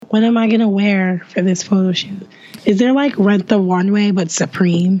what am I going to wear for this photo shoot? Is there like Rent the Runway, but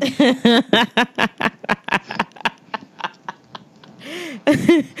Supreme?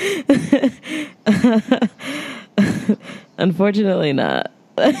 Unfortunately not.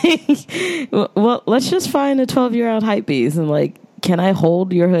 Well, let's just find a 12-year-old hypebeast and like, can I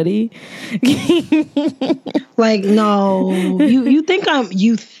hold your hoodie? Like, no. You think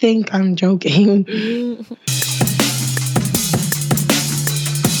I'm joking.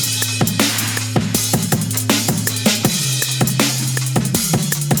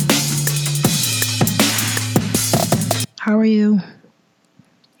 How are you?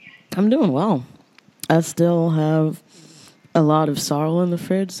 I'm doing well. I still have a lot of sorrow in the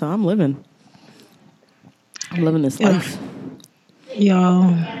fridge, so I'm living. I'm living this life.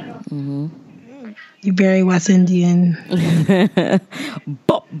 Yo. Mm-hmm. You very West Indian.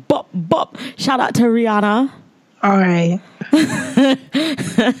 Bop, bop, bop. Shout out to Rihanna. All right.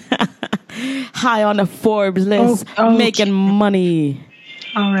 High on the Forbes list, making money.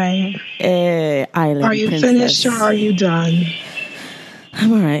 All right. Island Are you princess. finished or are you done?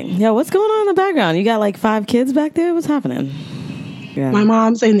 I'm all right. Yo, what's going on in the background? You got like 5 kids back there? What's happening? Yeah. My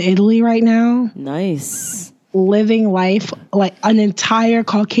mom's in Italy right now. Nice. Living life like an entire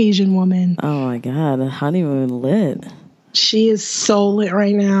Caucasian woman. Oh my God. The honeymoon lit. She is so lit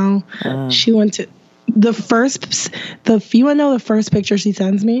right now. She went to you want to know the first picture she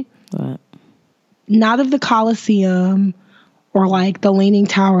sends me? What? Not of the Colosseum or like the Leaning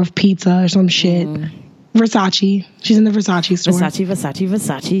Tower of Pizza or some shit. Versace. She's in the Versace store.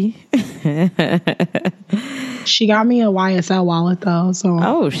 Versace. She got me a YSL wallet though, so.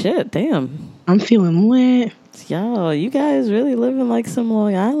 Oh shit! Damn. I'm feeling lit. Yo, you guys really living like some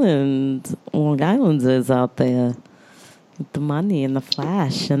Long Islanders out there with the money and the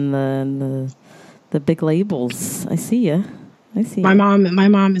flash and the big labels. I see ya. My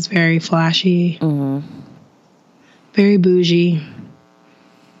mom is very flashy. Mm-hmm. Very bougie.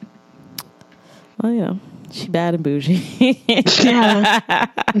 Well, yeah, she bad and bougie. Yeah,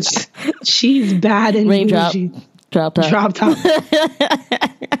 she's bad and bougie. Drop top.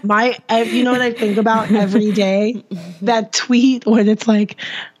 You know what I think about every day? That tweet when it's like,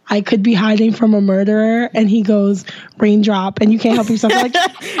 I could be hiding from a murderer, and he goes, raindrop, and you can't help yourself. Like,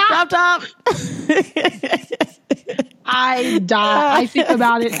 drop top. I die. I think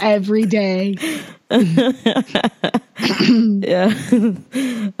about it every day. Yeah.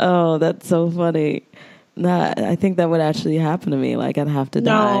 Oh, that's so funny. Nah, I think that would actually happen to me. Like, I'd have to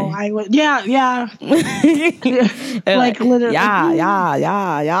die. No, I would. Yeah. Like, literally.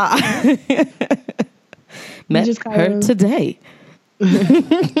 Yeah. Met her today.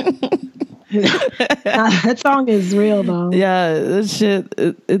 That song is real, though. Yeah, that shit,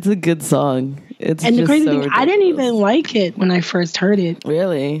 it's a good song. It's and the just crazy so thing, ridiculous. I didn't even like it when I first heard it.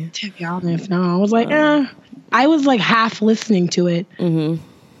 Really? To be honest, no. I was like, I was like half listening to it. Mm-hmm.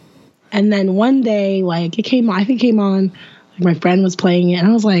 And then one day, like, it came on, like, my friend was playing it, and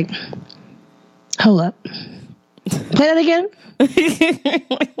I was like, hold up. Play that again?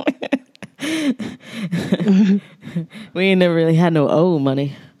 We ain't never really had no old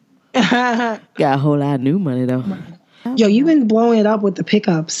money. Got a whole lot of new money, though. Yo, you've been blowing it up with the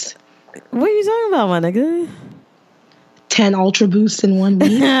pickups. What are you talking about, my nigga? 10 Ultra Boosts in 1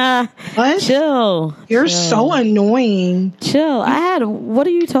 week. What? Chill. You're so annoying. Chill. What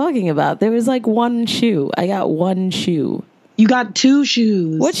are you talking about? There was like one shoe. I got one shoe. You got 2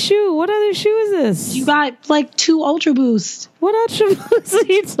 shoes. What shoe? What other shoe is this? You got like 2 Ultra Boosts. What Ultra Boosts are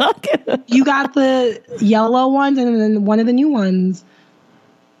you talking about? You got the yellow ones and then one of the new ones.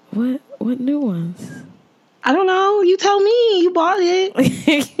 What new ones? I don't know. You tell me. You bought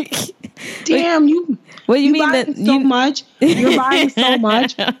it. Damn, you. What you mean buying that so much? You're buying so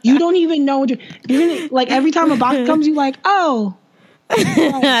much. You don't even know what you're gonna, like. Every time a box comes, you like, oh, this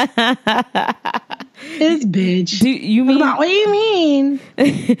bitch. What do you mean?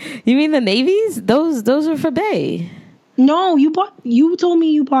 You mean the navies? Those are for Bay. No, you told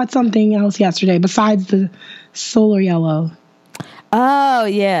me you bought something else yesterday besides the solar yellow. Oh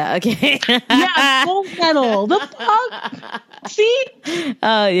yeah, okay. Yeah, gold medal. The fuck? See?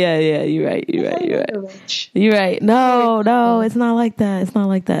 Oh yeah. You're right. You're right. No, it's not like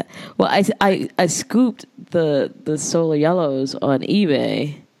that. Well, I scooped the solar yellows on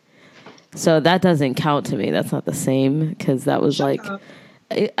eBay, so that doesn't count to me. That's not the same because that was I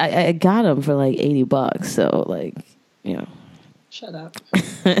got them for like $80. So like, you know. Shut up.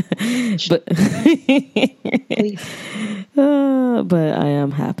 But I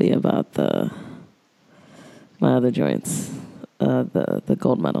am happy about my other joints, the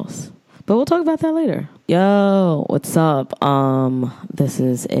gold medals. But we'll talk about that later. Yo, what's up? This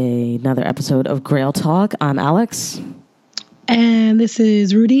is another episode of Grail Talk. I'm Alex. And this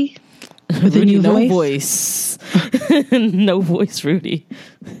is Rudy with Rudy, a new no voice. No voice, Rudy.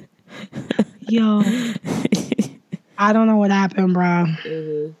 Yo, I don't know what happened, bro.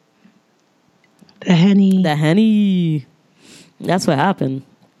 The Henny. That's what happened.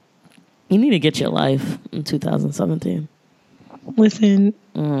 You need to get your life in 2017. Listen,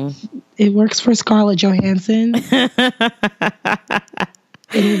 it works for Scarlett Johansson.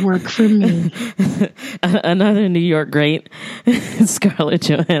 It'll work for me. Another New York great, Scarlett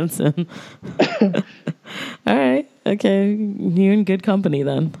Johansson. All right. Okay. You're in good company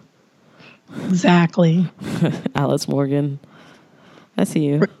then. Exactly. Alice Morgan. I see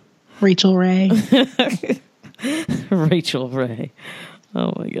you. Rachel Ray. Rachel Ray.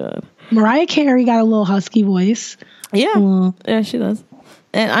 Oh my God. Mariah Carey got a little husky voice. Yeah. Yeah, she does.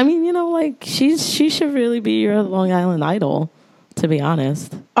 And I mean, she should really be your Long Island idol, to be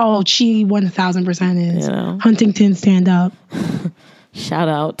honest. Oh, she 1000% is. You know? Huntington, stand up. Shout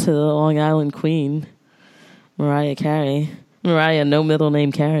out to the Long Island queen, Mariah Carey. Mariah, no middle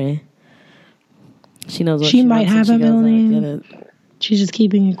name Carey. She knows what she might wants have a middle name. Get it. She's just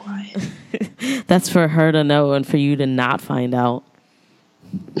keeping it quiet. That's for her to know and for you to not find out.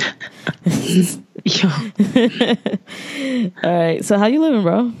 All right. So how you living,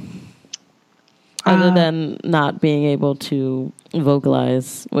 bro? Other than not being able to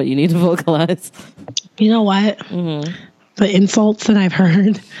vocalize what you need to vocalize. You know what? Mm-hmm. The insults that I've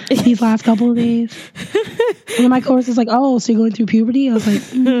heard these last couple of days. One of my courses was like, "Oh, so you're going through puberty?" I was like,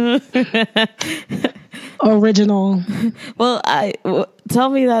 original. Well, tell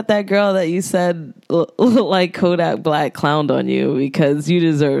me that girl that you said like Kodak Black clowned on you, because you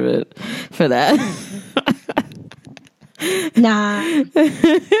deserve it for that. Nah.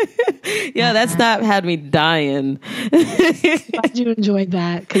 Yeah, that snap had me dying. Glad you enjoyed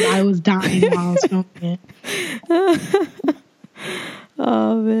that, because I was dying while I was filming it.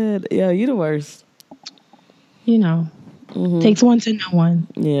 Oh man, yeah, you the worst. You know, takes one to know one.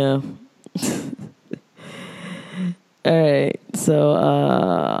 Yeah. All right,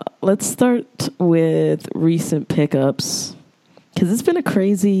 so let's start with recent pickups, because it's been a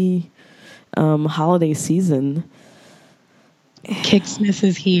crazy holiday season. Kicksmas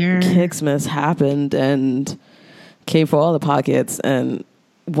is here. Kicksmas happened and came for all the pockets, and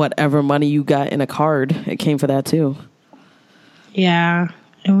whatever money you got in a card, it came for that too. Yeah,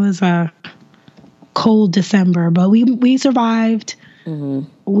 it was a cold December, but we survived. Mm-hmm.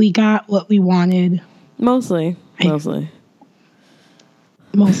 We got what we wanted. Mostly,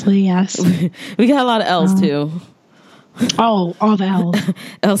 yes. We got a lot of L's too. Oh, all the L's.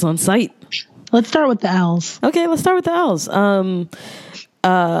 L's on site. Let's start with the L's. Okay, let's start with the L's.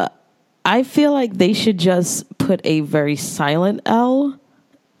 I feel like they should just put a very silent L,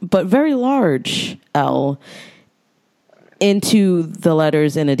 but very large L, into the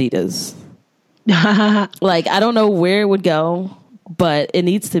letters in Adidas. Like, I don't know where it would go, but it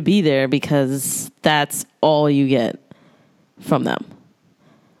needs to be there, because that's all you get from them.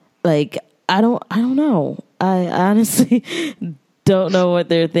 Like, I don't know. I honestly don't know what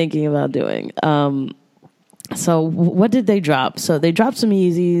they're thinking about doing. So what did they drop? So they dropped some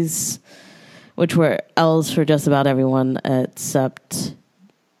Yeezys, which were L's for just about everyone except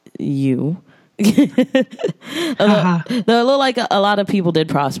you. Though it looked like a lot of people did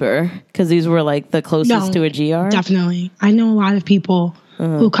prosper, because these were like the closest to a GR. Definitely. I know a lot of people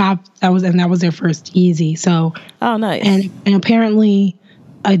who copped that was their first Yeezy. So nice. And apparently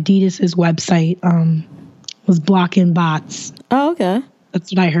Adidas's website was blocking bots. Oh, okay.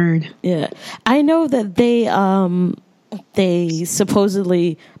 That's what I heard. Yeah. I know that they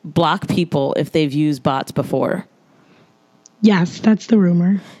supposedly block people if they've used bots before. Yes, that's the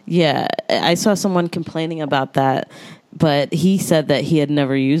rumor. Yeah. I saw someone complaining about that, but he said that he had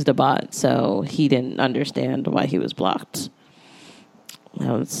never used a bot, so he didn't understand why he was blocked.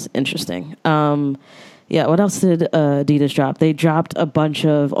 That was interesting. Yeah, what else did Adidas drop? They dropped a bunch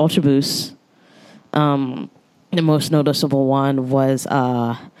of Ultra Boosts. The most noticeable one was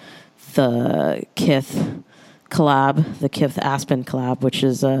the Kith collab, the Kith Aspen collab, which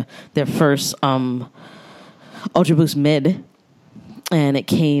is their first Ultra Boost mid. And it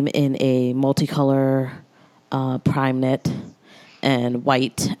came in a multicolor prime knit and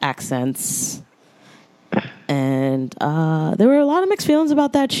white accents. And there were a lot of mixed feelings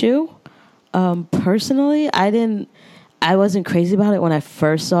about that shoe. Personally, I wasn't crazy about it when I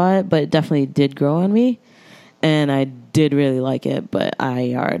first saw it, but it definitely did grow on me. And I did really like it, but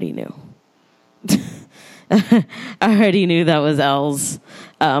I already knew. I already knew that was L's.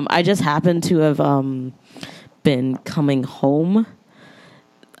 I just happened to have been coming home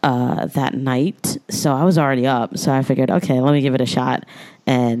that night, so I was already up. So I figured, okay, let me give it a shot.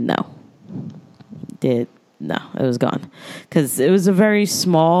 And no, it was gone because it was a very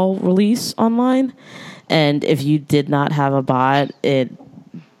small release online, and if you did not have a bot, it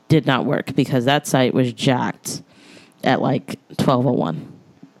did not work because that site was jacked at like 12:01.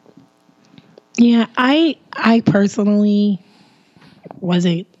 Yeah, I personally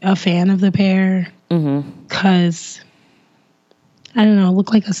wasn't a fan of the pair because I don't know, it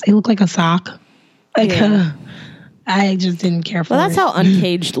looked like a sock. I just didn't care for it. Well, that's how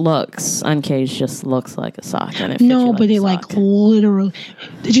Uncaged looks. Uncaged just looks like a sock. And it no, but it like literally.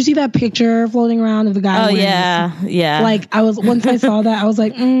 Did you see that picture floating around of the guy? Oh yeah. Like once I saw that, I was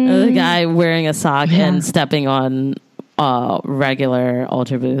like, the guy wearing a sock and stepping on regular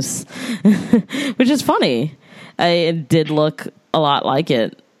Ultra Boost, which is funny. It did look a lot like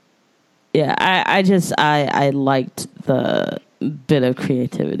it. Yeah, I liked the bit of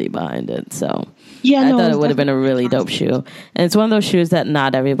creativity behind it, so I thought it would have been a really dope shoe. And it's one of those shoes that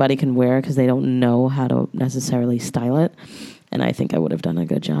not everybody can wear because they don't know how to necessarily style it. And I think I would have done a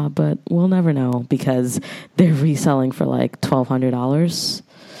good job, but we'll never know because they're reselling for like $1,200.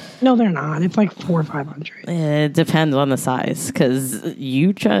 No, they're not. It's like $400 or $500. It depends on the size because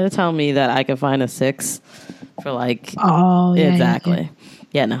you try to tell me that I could find a 6 for like exactly.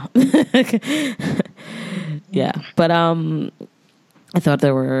 Yeah, no. Yeah, but I thought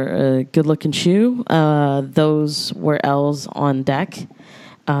they were a good-looking shoe. Those were L's on deck.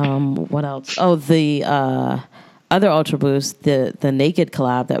 What else? Oh, the other Ultra Boost, the Naked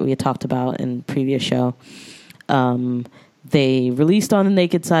collab that we had talked about in previous show. They released on the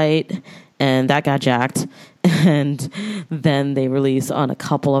Naked site, and that got jacked. And then they released on a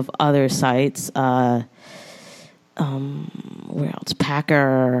couple of other sites. Where else?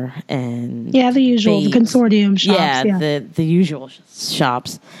 Packer and the usual, the consortium shops. Yeah, the usual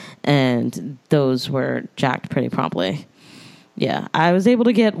shops, and those were jacked pretty promptly. Yeah, I was able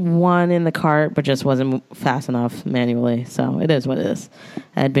to get one in the cart, but just wasn't fast enough manually. So it is what it is.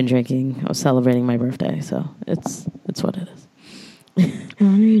 I had been drinking. I was celebrating my birthday, so it's what it is.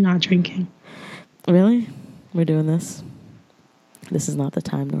 When are you not drinking? Really? We're doing this? This is not the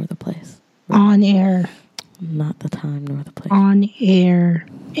time nor the place. Right? On air. Not the time nor the place. On air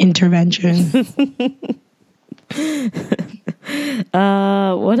intervention.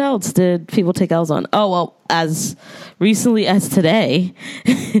 What else did people take L's on? Oh, well, as recently as today,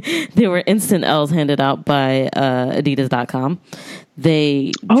 there were instant L's handed out by Adidas.com.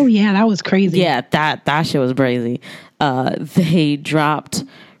 That was crazy. Yeah, that shit was crazy. They dropped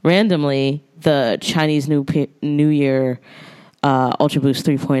randomly the Chinese New Year Ultra Boost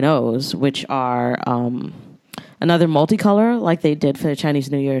 3.0s, which are another multicolor like they did for the Chinese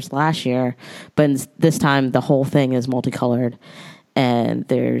New Year's last year, but this time the whole thing is multicolored, and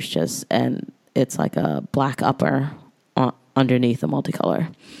it's like a black upper underneath the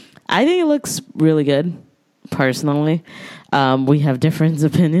multicolor. I think it looks really good, personally. We have different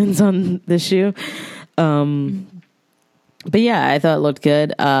opinions on this shoe. But yeah, I thought it looked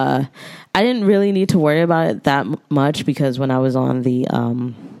good. I didn't really need to worry about it that much because when I was on the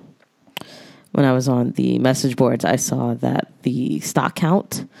message boards, I saw that the stock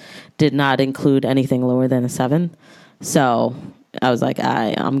count did not include anything lower than a 7. So I was like,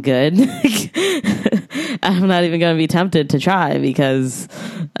 I'm good. I'm not even going to be tempted to try because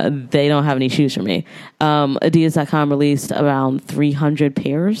they don't have any shoes for me. Adidas.com released around 300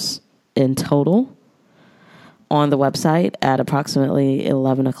 pairs in total on the website at approximately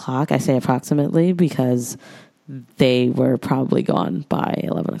 11 o'clock. I say approximately because they were probably gone by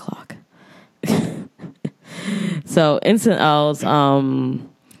 11 o'clock. So instant L's,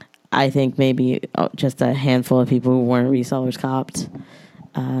 I think maybe just a handful of people who weren't resellers copped.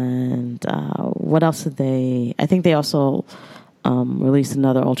 And what else did they? I think they also released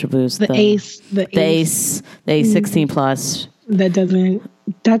another Ultra Boost. The Ace 16 Plus. That's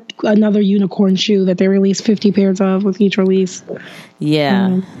another unicorn shoe that they released 50 pairs of with each release.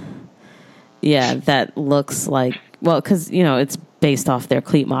 Yeah. Yeah, that looks like, because, it's based off their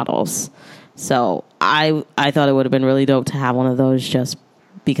cleat models. So I thought it would have been really dope to have one of those just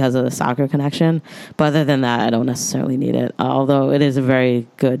because of the soccer connection. But other than that, I don't necessarily need it, although it is a very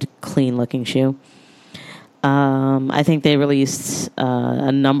good, clean-looking shoe. I think they released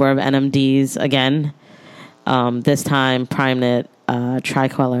a number of NMDs again. This time, PrimeKnit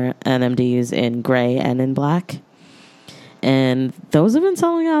tricolor NMDs in gray and in black. And those have been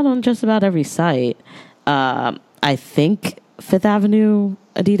selling out on just about every site. I think Fifth Avenue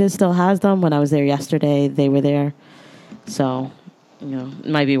Adidas still has them. When I was there yesterday, they were there. So, it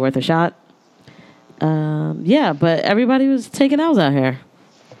might be worth a shot. Yeah, but everybody was taking L's out here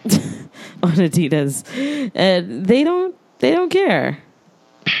on Adidas, and they don't care.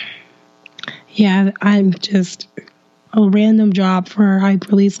 Yeah, I'm just a random job for a hype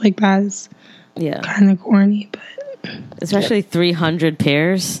release like that is kind of corny, but especially 300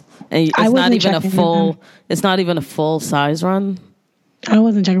 pairs, and it's not even a full. It's not even a full size run. I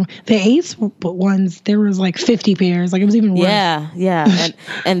wasn't checking the Ace ones. There was like 50 pairs. Like it was even worse. Yeah,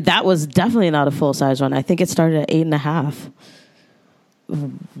 and that was definitely not a full size run. I think it started at 8.5.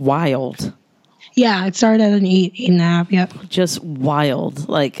 Wild. Yeah, it started at an 8.5. Yep. Just wild.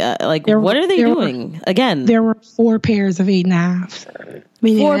 Like what are they doing? Again, there were 4 pairs of 8.5.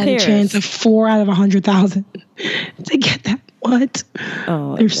 Meaning 4 I had pairs. a chance of 4 out of 100,000 to get that. What?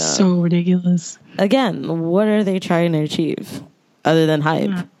 Oh, they're so ridiculous. Again, what are they trying to achieve other than hype?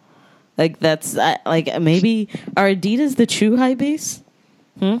 Yeah. Like that's like maybe are Adidas the true hype base?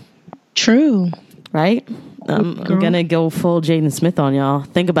 True. Right? I'm gonna go full Jaden Smith on y'all.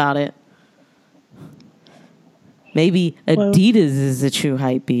 Think about it. Maybe Adidas is the true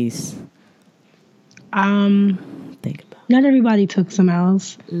hype beast. Think about it. Not everybody took some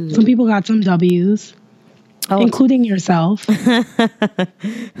L's. Some people got some W's, including yourself.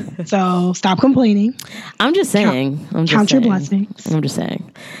 So stop complaining. I'm just saying. Count your blessings. I'm just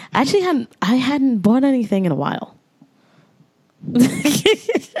saying. Actually, I hadn't bought anything in a while.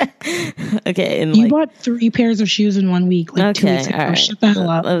 Okay, and you bought 3 pairs of shoes in 1 week, like 2 weeks ago. Right. Shut the hell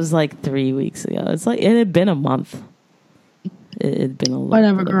up. That was like 3 weeks ago. It's like it had been a month. It had been a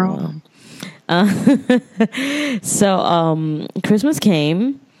whatever, girl. So Christmas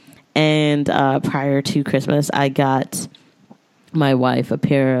came, and prior to Christmas, I got my wife a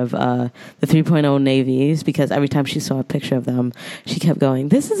pair of the 3.0 navies because every time she saw a picture of them, she kept going,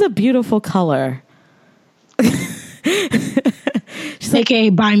 "This is a beautiful color." She's like, "Hey,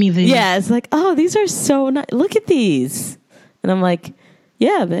 buy me these." Yeah, it's like, "Oh, these are so nice. Look at these." And I'm like,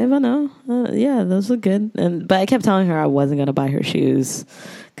 "Yeah, babe, I know. Yeah, those look good." But I kept telling her I wasn't going to buy her shoes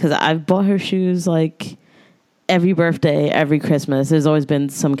because I've bought her shoes like every birthday, every Christmas. There's always been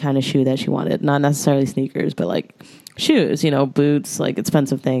some kind of shoe that she wanted. Not necessarily sneakers, but like shoes, boots, like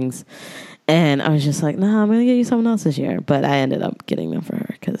expensive things. And I was just like, "Nah, I'm going to get you something else this year." But I ended up getting them for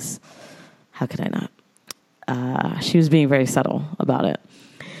her because how could I not? She was being very subtle about it.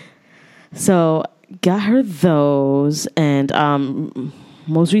 So got her those, and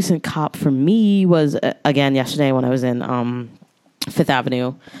most recent cop for me was again yesterday when I was in Fifth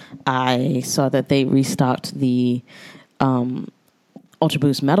Avenue. I saw that they restocked the Ultra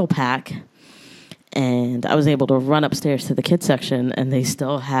Boost Metal Pack, and I was able to run upstairs to the kids section, and they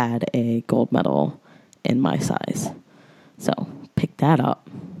still had a gold medal in my size. So picked that up,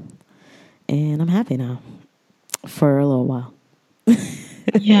 and I'm happy now. For a little while.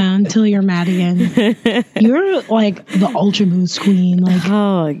 Yeah, until you're mad again. You're like the Ultra Boost queen. Like,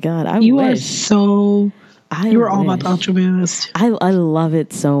 oh my God, you are so. You're all about the Ultra Boost. I love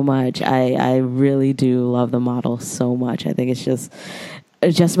it so much. I really do love the model so much. I think it's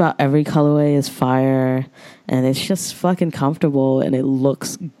just about every colorway is fire, and it's just fucking comfortable, and it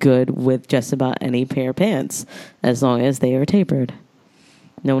looks good with just about any pair of pants as long as they are tapered.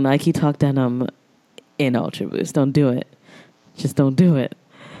 No Nike Talk denim in Ultra Boost. Don't do it. Just don't do it.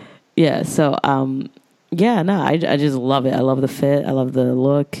 Yeah, so I just love it. I love the fit. I love the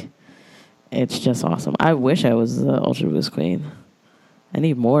look. It's just awesome. I wish I was the Ultra Boost queen. I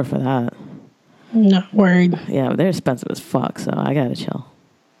need more for that. Not worried. Yeah, but they're expensive as fuck, so I gotta chill.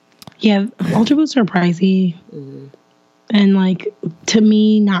 Yeah, Ultra Boosts are pricey. Mm-hmm. And like, to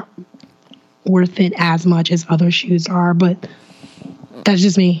me, not worth it as much as other shoes are, but that's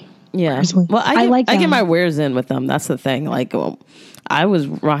just me. Yeah. Personally. Well, I get my wears in with them. That's the thing. Like, I was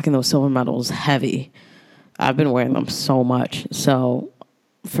rocking those silver medals heavy. I've been wearing them so much. So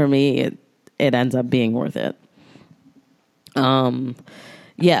for me, it ends up being worth it.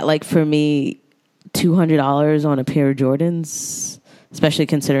 Yeah, like for me, $200 on a pair of Jordans, especially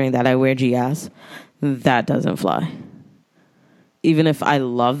considering that I wear GS, that doesn't fly. Even if I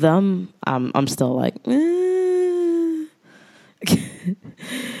love them, I'm still like,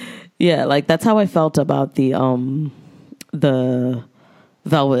 Yeah, like that's how I felt about the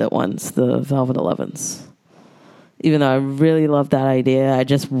velvet ones, the Velvet 11s. Even though I really loved that idea, I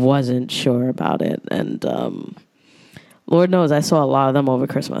just wasn't sure about it. And Lord knows I saw a lot of them over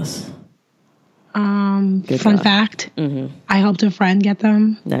Christmas. Fun fact, I helped a friend get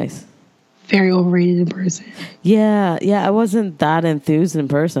them. Nice. Very overrated in person. Yeah, I wasn't that enthused in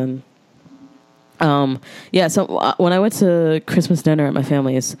person. Yeah, so when I went to Christmas dinner at my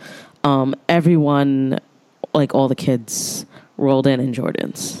family's, everyone, like all the kids, rolled in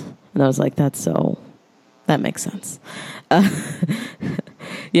Jordans. And I was like, that's so that makes sense.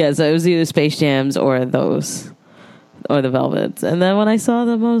 Yeah, so it was either Space Jams or those, or the Velvets. And then when I saw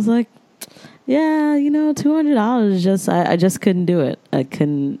them, I was like, yeah, $200. I just couldn't do it. I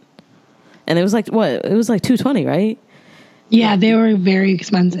couldn't. And it was like, what? It was like $220, right? Yeah, they were very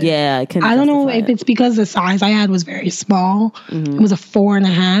expensive. Yeah, I don't know if it's because the size I had was very small. Mm-hmm. It was a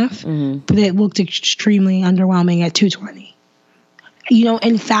 4.5, but it looked extremely underwhelming at $220.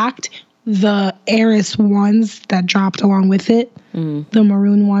 In fact, the Eris ones that dropped along with it, the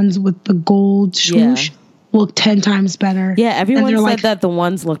maroon ones with the gold swoosh, looked 10 times better. Yeah, everyone said that the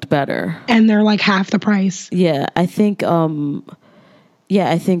ones looked better, and they're like half the price. Yeah, I think.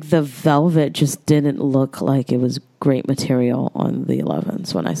 I think the Velvet just didn't look like it was great material on the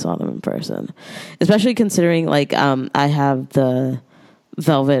 11s when I saw them in person. Especially considering, like, I have the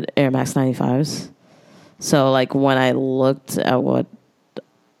Velvet Air Max 95s. So, like, when I looked at what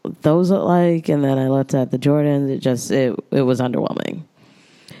those look like, and then I looked at the Jordans, it was underwhelming.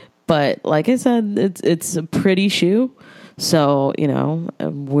 But, like I said, it's a pretty shoe. So,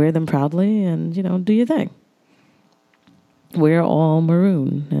 wear them proudly and, do your thing. We're all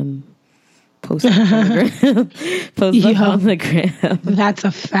maroon and post it on the gram. That's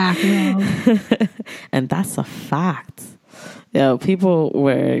a fact, though. And that's a fact. People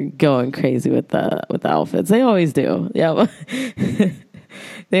were going crazy with the outfits. They always do. Yeah,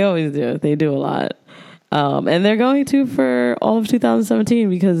 they always do. They do a lot, and they're going to for all of 2017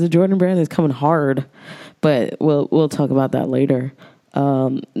 because the Jordan brand is coming hard. But we'll talk about that later.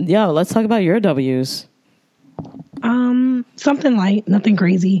 Let's talk about your W's. Something light, nothing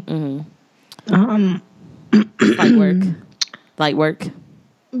crazy. Light work.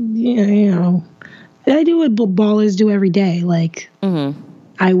 Yeah, I do what ballers do every day. Like,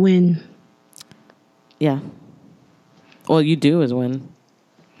 I win. Yeah. All you do is win.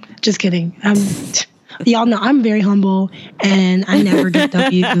 Just kidding. Y'all know I'm very humble and I never get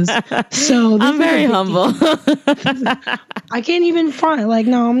W's. So I'm very humble. I can't even front. Like,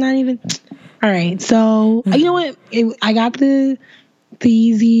 no, I'm not even. All right, so you know what? I got the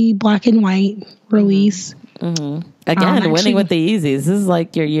Yeezy black and white release. Again, winning with the Yeezys. This is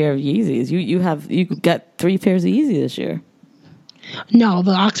like your year of Yeezys. You got 3 pairs of Yeezy this year. No,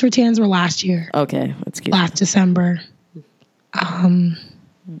 the Oxford Tans were last year. Okay, that's cute. Last December.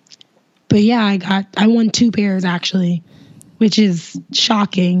 But yeah, I won 2 pairs actually, which is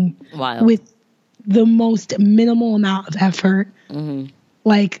shocking. Wild. With the most minimal amount of effort.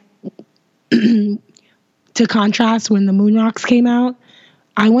 Like. To contrast, when the Moon Rocks came out,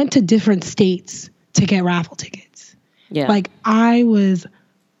 I went to different states to get raffle tickets. Yeah. Like, I was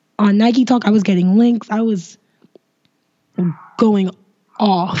on Nike Talk, I was getting links, I was going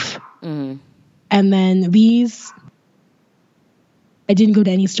off. And then these, I didn't go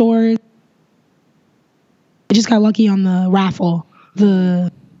to any stores. I just got lucky on the raffle,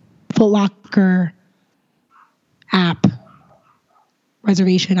 the Foot Locker app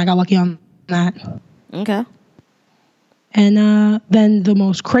reservation. I got lucky on that. Okay. And then the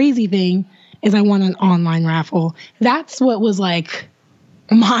most crazy thing is I won an online raffle. That's what was like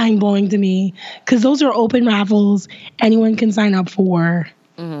mind blowing to me because those are open raffles anyone can sign up for.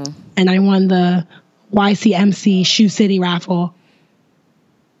 And I won the YCMC Shoe City raffle.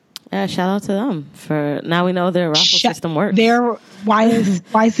 Yeah, shout out to them for now we know their raffle system works. Their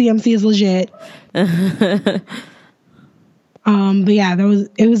YCMC is legit. But yeah,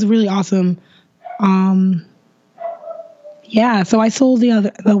 it was really awesome. Yeah, so I sold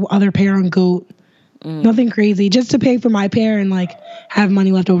the other pair on GOAT. Nothing crazy, just to pay for my pair and like have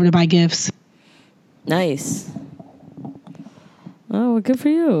money left over to buy gifts. Nice. Oh, well, good for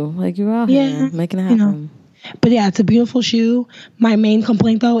you. Like you're out here making it happen. But yeah, it's a beautiful shoe. My main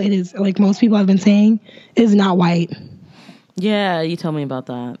complaint though, it is like most people have been saying, is not white. Yeah, you told me about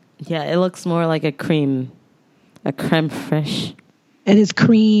that. Yeah, it looks more like a creme fraiche. It is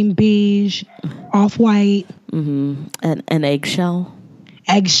cream, beige, off-white. And eggshell.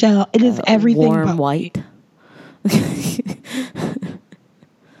 Eggshell. It is everything warm but white.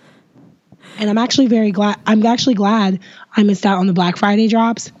 And I'm actually glad I missed out on the Black Friday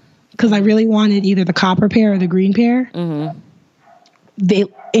drops because I really wanted either the copper pair or the green pair. They,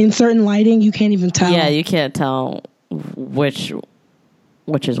 in certain lighting, you can't even tell. Yeah, you can't tell which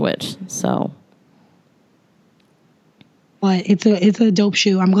is which. So. But it's a dope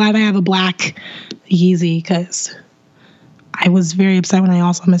shoe. I'm glad I have a black Yeezy because I was very upset when I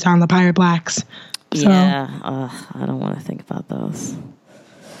also missed out on the Pirate Blacks. So, yeah, I don't want to think about those.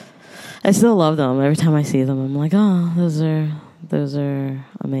 I still love them. Every time I see them, I'm like, oh, those are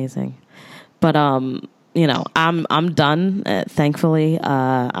amazing. But I'm done. Thankfully,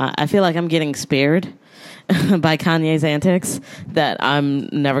 I feel like I'm getting spared by Kanye's antics that I'm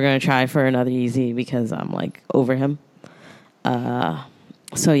never going to try for another Yeezy because I'm like over him.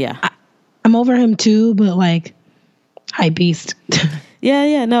 So yeah. I'm over him too, but like hype beast.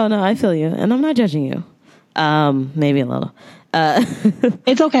 Yeah. No, I feel you. And I'm not judging you. Maybe a little.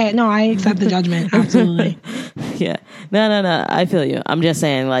 It's okay. No, I accept the judgment. Absolutely. Yeah. No. I feel you. I'm just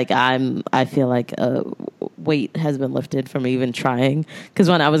saying, like, I feel like weight has been lifted from even trying. Because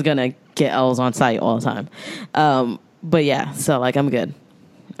when I was going to get L's on site all the time. But yeah, so like I'm good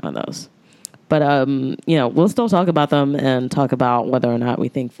on those. But, we'll still talk about them and talk about whether or not we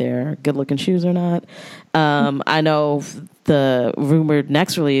think they're good looking shoes or not. I know the rumored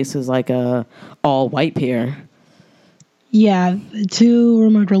next release is like a all white pair. Yeah, the 2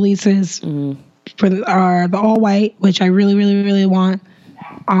 rumored releases are the all white, which I really, really, really want.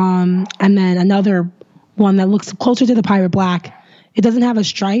 And then another one that looks closer to the pirate black. It doesn't have a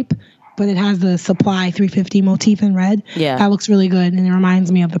stripe, but it has the Supply 350 motif in red. Yeah. That looks really good, and it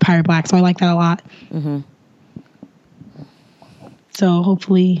reminds me of the pirate black, so I like that a lot. Mm-hmm. So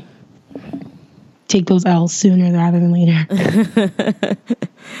hopefully take those L's sooner rather than later.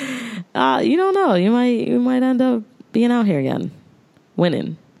 You don't know. You might end up being out here again,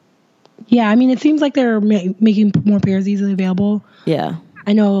 winning. Yeah, I mean, it seems like they're making more pairs easily available. Yeah.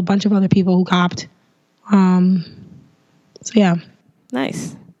 I know a bunch of other people who copped. So, yeah.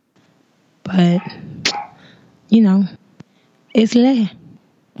 Nice. But, it's lit.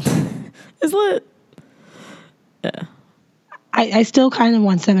 It's lit. Yeah. I still kind of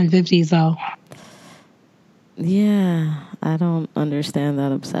want 750s, though. Yeah, I don't understand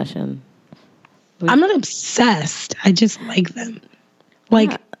that obsession. I'm not obsessed. I just like them.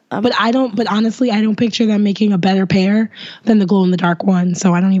 Like, but honestly, I don't picture them making a better pair than the glow in the dark one.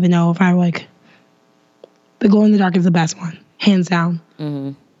 So I don't even know if I like. The glow in the dark is the best one, hands down.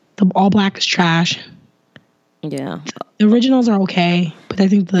 Mm-hmm. The all black is trash. Yeah. The originals are okay, but I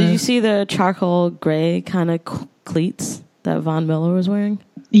think Did you see the charcoal gray kind of cleats that Von Miller was wearing?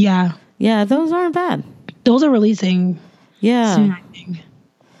 Yeah. Yeah, those aren't bad. Those are releasing. Yeah. Soon, I think.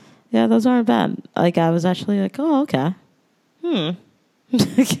 Yeah, those aren't bad. Like, I was actually like, oh, okay. And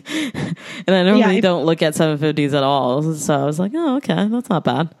I normally don't look at 750s at all. So I was like, oh, okay, that's not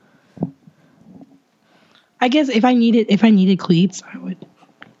bad. I guess if I needed cleats, I would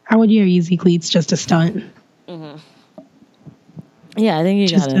wear Yeezy cleats just to stunt. Mm-hmm. Yeah, I think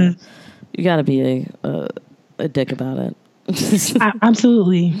you gotta be a dick about it.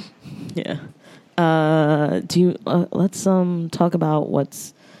 Absolutely. Yeah. Let's talk about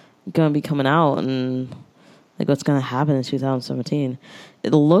what's going to be coming out and like what's going to happen in 2017.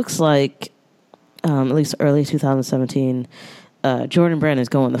 It looks like at least early 2017 Jordan Brand is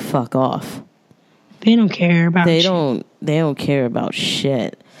going the fuck off. They don't care about they don't care about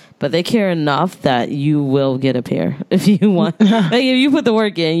shit, but they care enough that you will get a pair if you want. Like, if you put the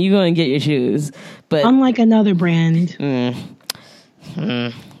work in, you're going to get your shoes. But unlike another brand,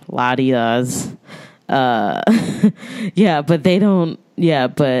 Lottie does. Yeah, but they don't. Yeah,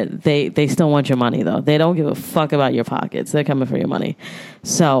 but they still want your money though. They don't give a fuck about your pockets. They're coming for your money.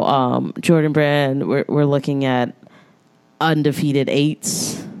 So Jordan Brand, we're looking at undefeated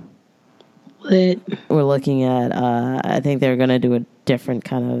 8s. Lit. We're looking at I think they're gonna do a different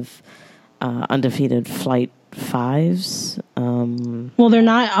kind of undefeated flight 5s. Well, they're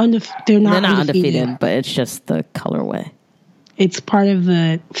not undefeated, but it's just the colorway. It's part of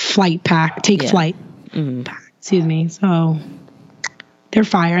the flight pack. Flight. Mm-hmm. Pack, excuse me. So they're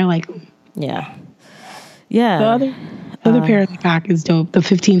fire. I like them. Yeah. Yeah. The other pair of the pack is dope. The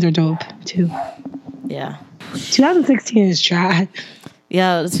 15s are dope too. Yeah. 2016 is trash.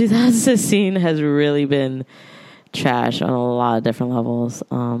 Yeah, 2016 has really been trash on a lot of different levels.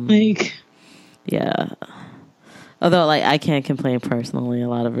 Yeah. Although, like, I can't complain personally. A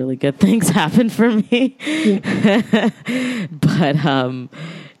lot of really good things happened for me. Yeah. But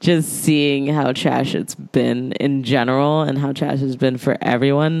just seeing how trash it's been in general and how trash it's been for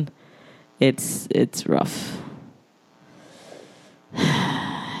everyone, it's rough.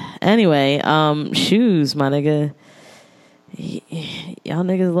 Anyway, shoes, my nigga. Y'all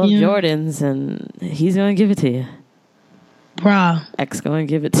niggas love Jordans, and he's gonna give it to you. Bruh. X gonna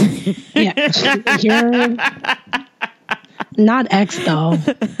give it to you. Yeah. You're not X though.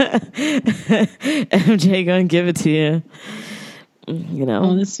 MJ gonna give it to you. You know.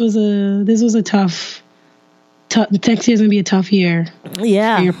 Oh, this was a tough. The next year's gonna be a tough year.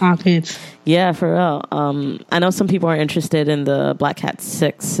 Yeah. For your pockets. Yeah, for real. I know some people are interested in the Black Cat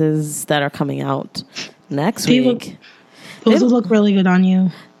 6s that are coming out next week. Those would look really good on you.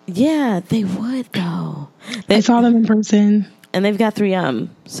 Yeah, they would though. I saw them in person. And they've got 3M,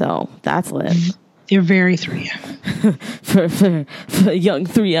 so that's lit. They're very 3M. for young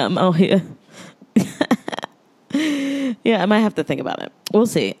 3M out here. Yeah, I might have to think about it. We'll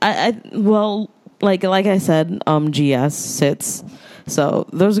see. Well, like I said, GS sits. So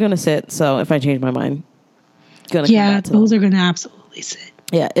those are gonna sit. So if I change my mind, those are gonna absolutely sit.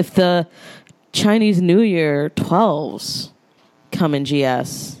 Yeah, if the Chinese New Year 12s come in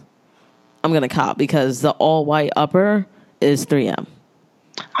GS, I'm gonna cop because the all white upper is 3M.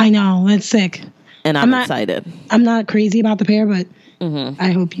 I know, that's sick. And I'm excited. I'm not crazy about the pair, but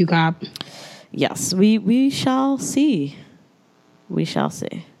I hope you cop. Yes, we shall see. We shall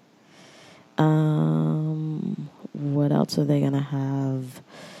see. What else are they gonna have?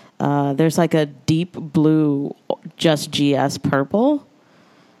 There's like a deep blue, just GS purple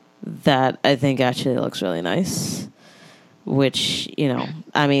that I think actually looks really nice. Which,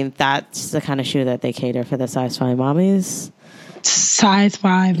 I mean, that's the kind of shoe that they cater for the size 5 mommies. Size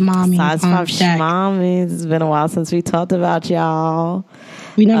 5 mommies. Size 5 mommies. It's been a while since we talked about y'all.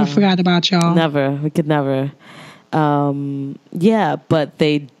 We never forgot about y'all. Never. We could never. Yeah, but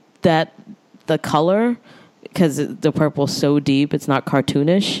the color, because the purple's so deep, it's not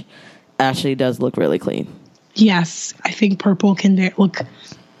cartoonish, actually does look really clean. Yes, I think purple can look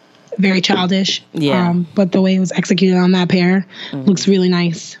very childish. Yeah. But the way it was executed on that pair looks really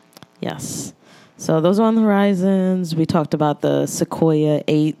nice. Yes. So those are on the horizons. We talked about the Sequoia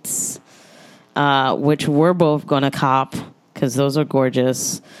 8s, which we're both going to cop because those are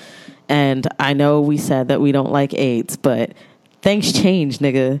gorgeous. And I know we said that we don't like 8s, but things change,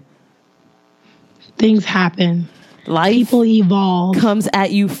 nigga. Things happen. Life people evolve. Comes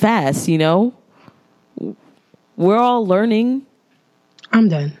at you fast, We're all learning. I'm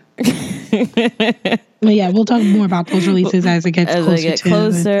done. But yeah, we'll talk more about those releases as it gets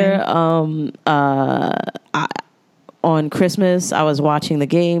closer. On Christmas, I was watching the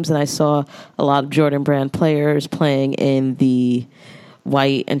games and I saw a lot of Jordan Brand players playing in the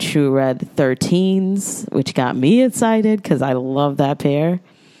white and true red 13s, which got me excited because I love that pair.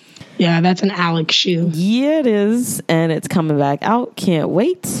 Yeah, that's an Alex shoe. Yeah, it is, and it's coming back out. Can't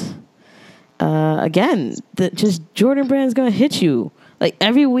wait. Again, just Jordan Brand's gonna hit you. Like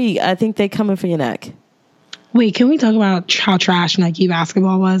every week, I think they coming for your neck. Wait, can we talk about how trash Nike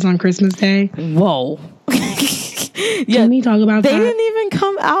basketball was on Christmas Day? Whoa. Can we talk about that? They didn't even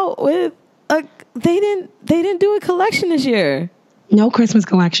come out with they didn't do a collection this year. No Christmas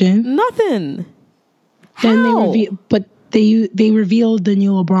collection. Nothing. Then they revealed the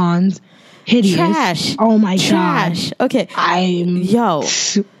new LeBrons. Hideous. Trash. Oh my Trash. God. Okay. I'm Yo.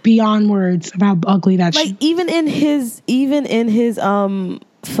 beyond words about how ugly that shit. Like even in his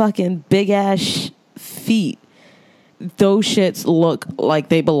fucking big ass feet, those shits look like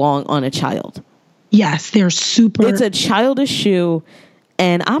they belong on a child. Yes, they're super. It's a childish shoe,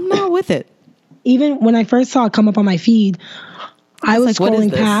 and I'm not with it. Even when I first saw it come up on my feed, I was like,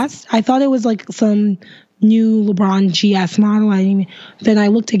 scrolling past. I thought it was like some new LeBron GS model. Then I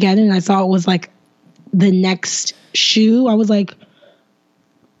looked again and I saw it was like the next shoe. I was like,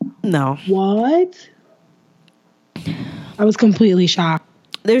 no. What? I was completely shocked.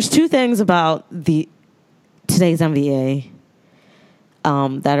 There's two things about today's NBA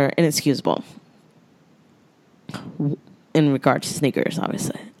that are inexcusable in regard to sneakers,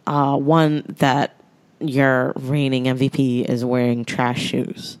 obviously. One, that your reigning MVP is wearing trash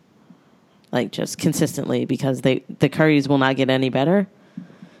shoes. Like just consistently, because the Currys will not get any better.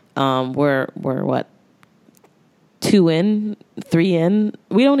 We're what, 2 in, 3 in?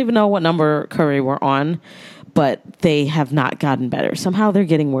 We don't even know what number Curry we're on, but they have not gotten better. Somehow they're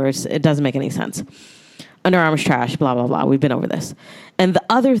getting worse. It doesn't make any sense. Under Armour's trash, blah, blah, blah. We've been over this. And the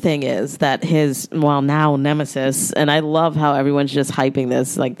other thing is that his, now nemesis, and I love how everyone's just hyping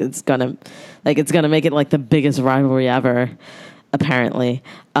this, like it's gonna make it like the biggest rivalry ever, apparently.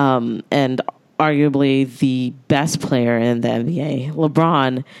 And arguably the best player in the NBA,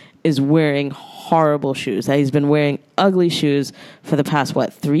 LeBron, is wearing horrible shoes. He's been wearing ugly shoes for the past,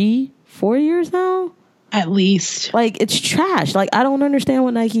 3-4 years now? At least. Like, it's trash. Like, I don't understand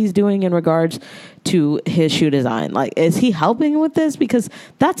what Nike's doing in regards to his shoe design. Like, is he helping with this? Because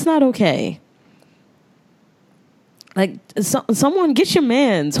that's not okay. Like, someone get your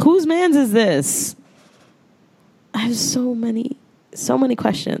mans. Whose mans is this? I have so many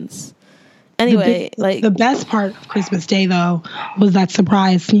questions. Anyway, the best part of Christmas Day, though, was that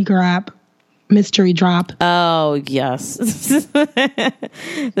surprise sneaker app mystery drop. Oh, yes. That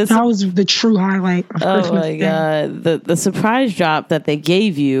was the true highlight of Christmas Day. God. The surprise drop that they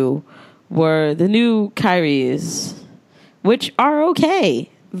gave you were the new Kyries, which are okay.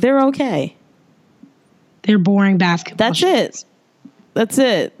 They're okay. They're boring basketball. That's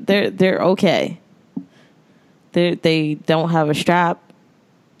it. They're okay. They don't have a strap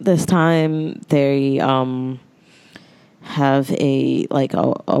this time. They have a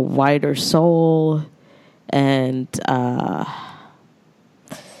wider sole, and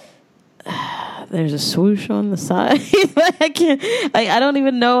there's a swoosh on the side. I don't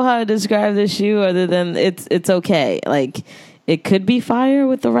even know how to describe this shoe other than it's okay. Like, it could be fire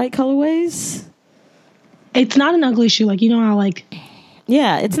with the right colorways. It's not an ugly shoe. Like, you know how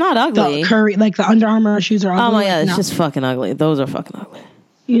yeah, it's not ugly. The Under Armour shoes are ugly. Oh my god, it's just fucking ugly. Those are fucking ugly.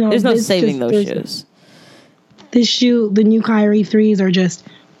 You know, there's no saving those shoes. This shoe, the new Kyrie 3s are just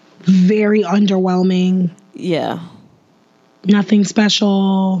very underwhelming. Yeah. Nothing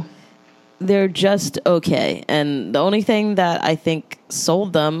special. They're just okay. And the only thing that I think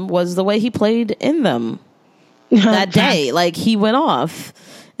sold them was the way he played in them that day. Like, he went off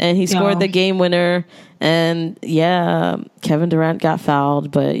and he scored the game winner. And yeah, Kevin Durant got fouled,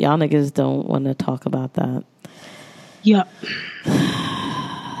 but y'all niggas don't want to talk about that. Yep.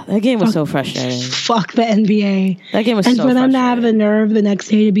 That game was so frustrating. Fuck the NBA. That game was so frustrating. And for them to have the nerve the next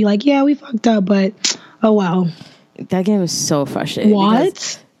day to be like, yeah, we fucked up, but oh well. That game was so frustrating.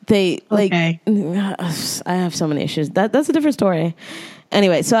 What? I have so many issues. That's a different story.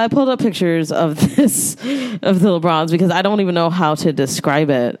 Anyway, so I pulled up pictures of the LeBrons because I don't even know how to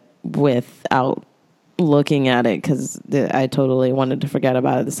describe it without looking at it, because I totally wanted to forget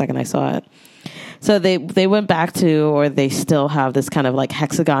about it the second I saw it. So they went back to, or they still have this kind of like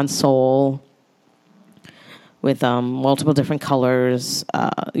hexagon sole with multiple different colors.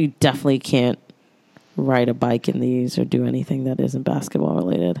 You definitely can't ride a bike in these or do anything that isn't basketball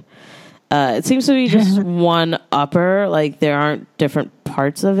related. It seems to be just one upper, like there aren't different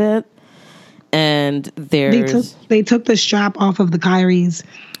parts of it. And they took the strap off of the Kyries.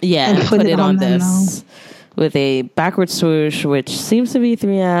 Yeah, and put it on this with a backward swoosh, which seems to be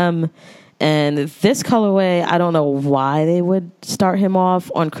 3M. And this colorway, I don't know why they would start him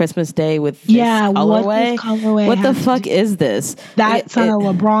off on Christmas Day with this colorway. What the fuck is this? That's not a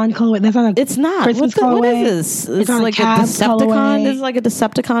LeBron colorway. That's not a It's not. Christmas what is this? It's like a Decepticon. Colorway. It's like a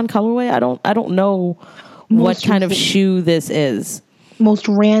Decepticon colorway. I don't know what kind of shoe this is. Most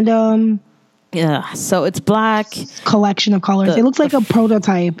random. Yeah, so it's black. Collection of colors. It looks like a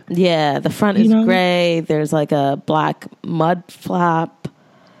prototype. Yeah, the front is gray. There's like a black mud flap.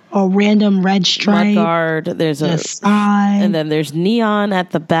 A random red stripe. Mud guard. There's a side. And then there's neon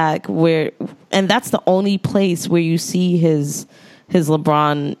at the back and that's the only place where you see his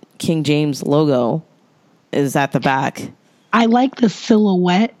LeBron King James logo is at the back. I like the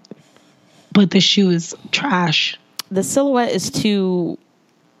silhouette, but the shoe is trash. The silhouette is too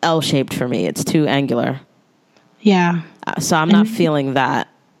L-shaped for me. It's too angular. Yeah. So I'm not feeling that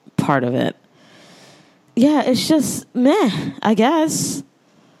part of it. Yeah, it's just meh, I guess.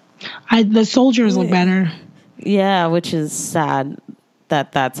 The soldiers look better. Yeah, which is sad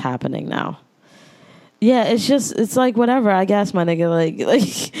that that's happening now. Yeah, it's like whatever, I guess, my nigga. Like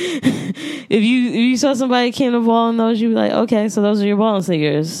if you saw somebody came to ball in those, you'd be like, okay, so those are your balling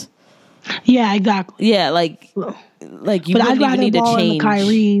sneakers. Yeah, exactly. Yeah, like you wouldn't even need to change. The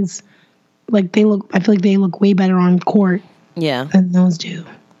Kyries, I feel like they look way better on court. Yeah, than those do.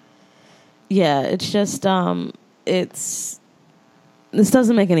 Yeah, it's just this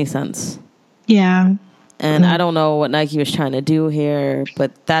doesn't make any sense. Yeah. And I don't know what Nike was trying to do here,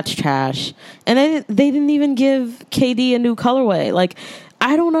 but that's trash. And they didn't even give KD a new colorway. Like,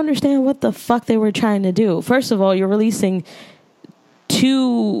 I don't understand what the fuck they were trying to do. First of all, you're releasing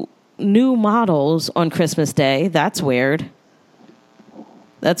 2 new models on Christmas Day. That's weird.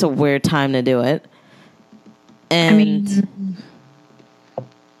 That's a weird time to do it. And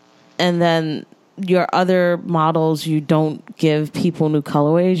then your other models, you don't give people new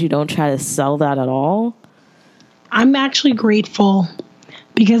colorways. You don't try to sell that at all. I'm actually grateful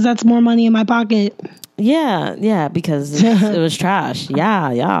because that's more money in my pocket. Yeah, because it was trash.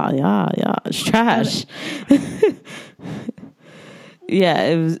 Yeah, it's trash.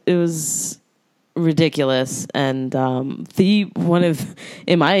 Yeah, it was ridiculous, and in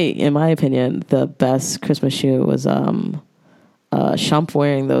my opinion, the best Christmas shoe was Shump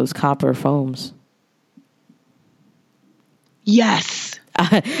wearing those copper foams. Yes.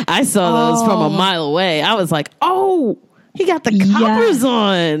 I saw those from a mile away. I was like, oh, he got the coppers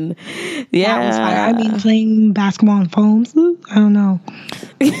on. Yeah. That was fire. I mean, playing basketball on foams, I don't know.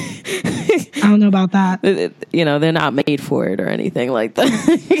 I don't know about that. They're not made for it or anything like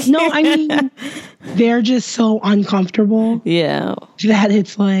that. No, I mean, they're just so uncomfortable. Yeah. That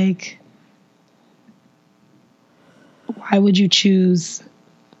it's like, why would you choose?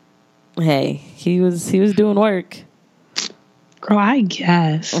 Hey, he was doing work. Girl, I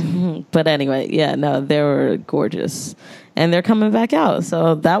guess. But anyway, yeah, no, they were gorgeous. And they're coming back out.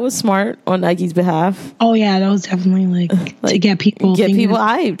 So that was smart on Nike's behalf. Oh, yeah, that was definitely like to get people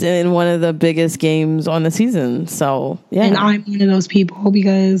hyped in one of the biggest games on the season. So, yeah. And I'm one of those people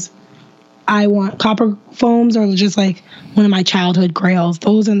because I want copper foams are just like one of my childhood grails.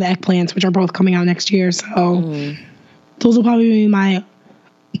 Those and the eggplants, which are both coming out next year. So those will probably be my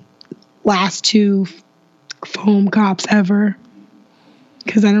last two foam cops ever.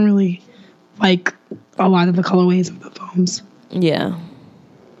 Because I don't really like a lot of the colorways of the foams. Yeah.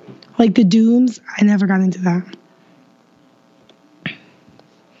 Like the Dooms, I never got into that.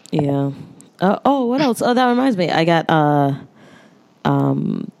 Yeah. What else? Oh, that reminds me. I got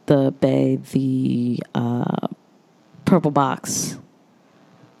the purple box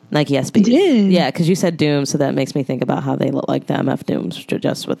Nike SBs. You did? Yeah, because you said Doom, so that makes me think about how they look like the MF Dooms,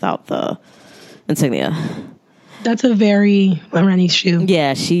 just without the insignia. That's a very Rennie shoe.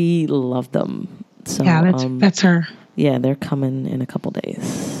 Yeah, she loved them. So yeah, that's her. Yeah, they're coming in a couple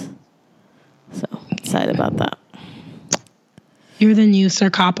days. So excited about that. You're the new Sir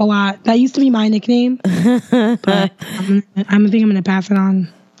Cop-a-Lot. That used to be my nickname, but I think I'm gonna pass it on.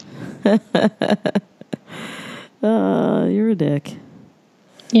 You're a dick.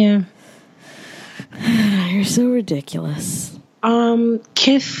 Yeah, you're so ridiculous.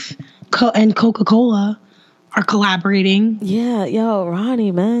 Kith and Coca-Cola are collaborating. Yeah, yo,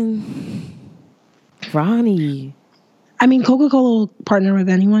 Ronnie, man. Ronnie. I mean, Coca-Cola will partner with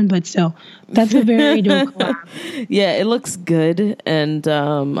anyone, but still, that's a very dope collab. Yeah, it looks good, and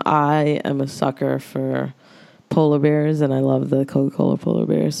I am a sucker for polar bears, and I love the Coca-Cola polar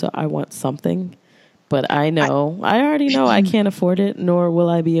bears, so I want something. But I already know I can't afford it, nor will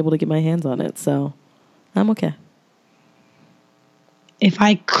I be able to get my hands on it, so I'm okay. If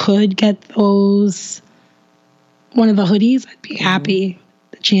I could get those... one of the hoodies, I'd be happy.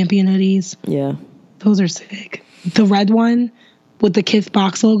 The Champion hoodies. Yeah. Those are sick. The red one with the Kith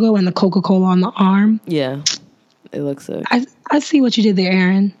box logo and the Coca-Cola on the arm. Yeah. It looks sick. I see what you did there,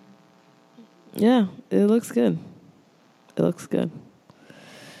 Aaron. Yeah, it looks good. It looks good.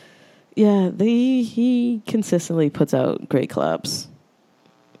 Yeah, he consistently puts out great collabs.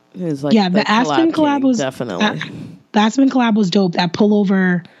 Like the Aspen collab was definitely. The Aspen collab was dope. That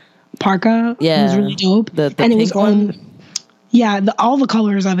pullover parka was really dope. The and it was on. All the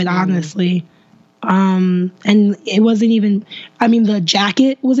colors of it, honestly. And it wasn't even. I mean, the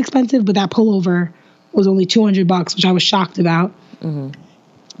jacket was expensive, but that pullover was only $200, which I was shocked about.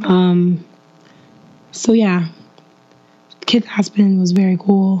 So yeah, Kith Aspen was very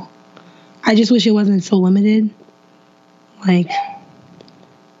cool. I just wish it wasn't so limited.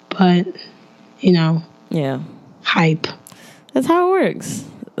 But yeah, hype. That's how it works.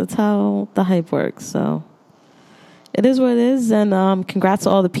 That's how the hype works. So it is what it is. And congrats to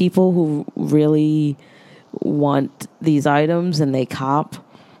all the people who really want these items and they cop.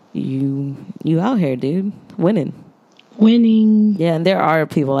 You out here, dude. Winning. Yeah, and there are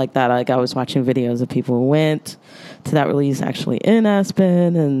people like that. Like I was watching videos of people who went to that release actually in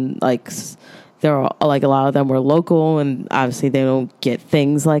Aspen, and there are like a lot of them were local, and obviously they don't get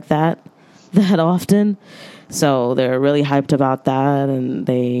things like that often. So they're really hyped about that, and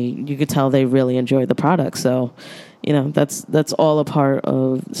you could tell they really enjoyed the product. So, that's all a part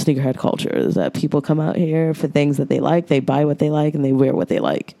of sneakerhead culture, is that people come out here for things that they like, they buy what they like, and they wear what they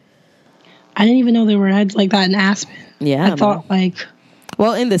like. I didn't even know there were heads like that in Aspen. Yeah. I thought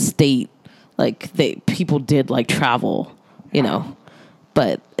well, in the state, people did travel,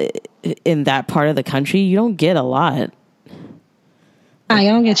 but in that part of the country, you don't get a lot. Y'all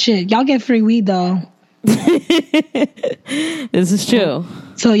don't get shit. Y'all get free weed though. This is true.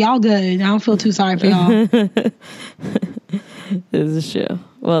 So y'all good. I don't feel too sorry for y'all. This is true.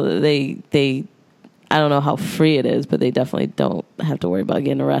 Well, they I don't know how free it is, but they definitely don't have to worry about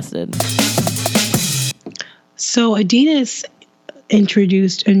getting arrested. So Adidas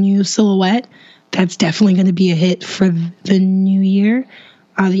introduced a new silhouette that's definitely going to be a hit for the new year.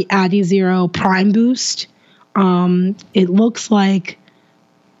 The Adizero Prime Boost. It looks like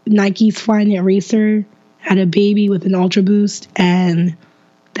Nike's Flyknit Racer had a baby with an Ultra Boost, and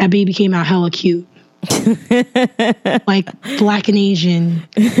that baby came out hella cute. Like Black and Asian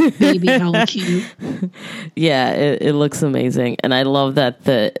baby, hella cute. Yeah, it looks amazing, and I love that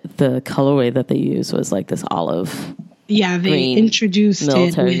the colorway that they used was like this olive. Yeah, they green, introduced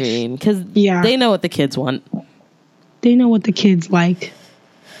military green, because they know what the kids want. They know what the kids like.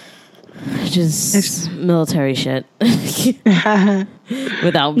 Just military shit.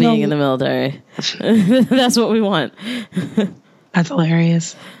 Without being in the military. That's what we want. That's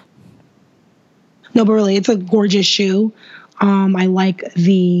hilarious. No, but really, it's a gorgeous shoe. I like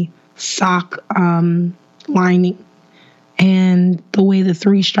the sock lining and the way the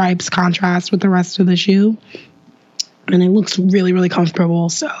 3 stripes contrast with the rest of the shoe. And it looks really, really comfortable.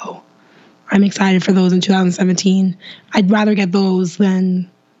 So I'm excited for those in 2017. I'd rather get those than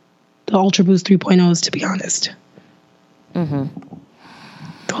the Ultra Boost 3.0s, to be honest.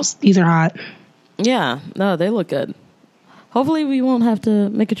 These are hot. Yeah, no, they look good. Hopefully we won't have to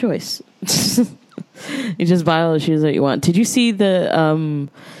make a choice. You just buy all the shoes that you want. Did you see the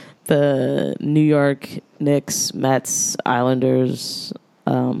New York Knicks, Mets, Islanders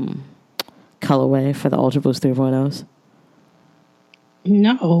colorway for the Ultra Boost 3.0s?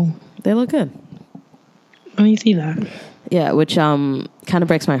 No. They look good. Let me see that. Yeah, which kind of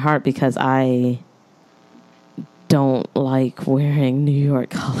breaks my heart because I don't like wearing New York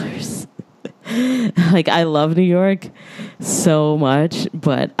colors. Like, I love New York so much,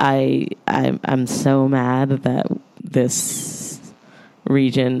 but I'm so mad that this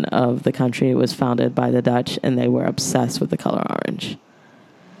region of the country was founded by the Dutch and they were obsessed with the color orange.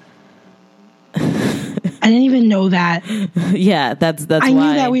 I didn't even know that. Yeah, that's why. I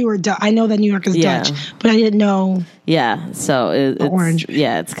knew that we were I know that New York is Dutch, but I didn't know. Yeah, so it's orange.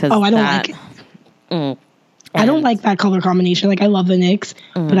 Yeah, it's because. Oh, I don't like it. I don't like that color combination. Like, I love the Knicks,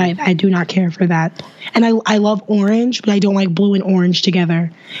 but I do not care for that. And I love orange, but I don't like blue and orange together.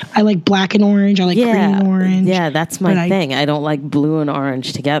 I like black and orange. I like green and orange. Yeah, that's my thing. I don't like blue and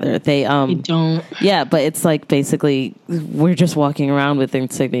orange together. They I don't. Yeah, but it's like basically we're just walking around with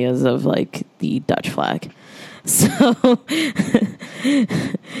insignias of like the Dutch flag. So,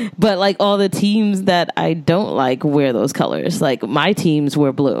 but like all the teams that I don't like wear those colors. Like, my teams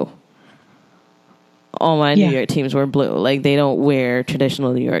wear blue. All my New York teams were blue. Like, they don't wear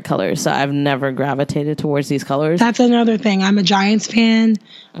traditional New York colors. So I've never gravitated towards these colors. That's another thing. I'm a Giants fan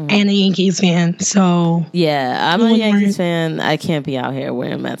and a Yankees fan. So yeah, I'm a Yankees fan. I can't be out here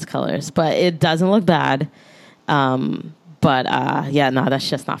wearing Mets colors, but it doesn't look bad. But yeah, no, that's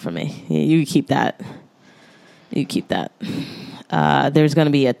just not for me. You keep that. You keep that. There's going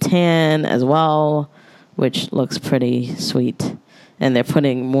to be a tan as well, which looks pretty sweet. And they're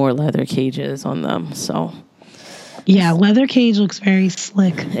putting more leather cages on them. So, yeah, leather cage looks very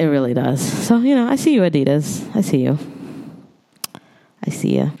slick. It really does. So, I see you, Adidas. I see you. I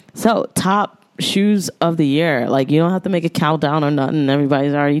see you. So, top shoes of the year. Like, you don't have to make a countdown or nothing.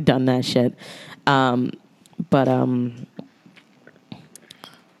 Everybody's already done that shit.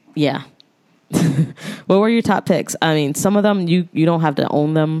 Yeah. What were your top picks? I mean, some of them you don't have to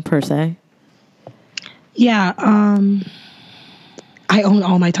own them per se. Yeah. I own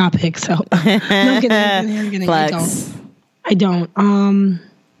all my top picks, so no, I'm kidding. Flex. I don't.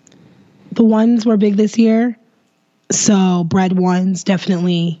 The ones were big this year, so Bread One's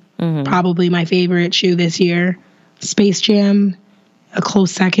definitely probably my favorite shoe this year. Space Jam, a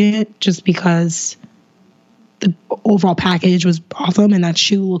close second, just because the overall package was awesome and that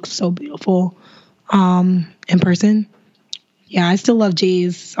shoe looks so beautiful in person. Yeah, I still love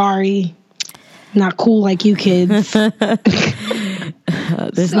J's. Sorry. Not cool like you kids.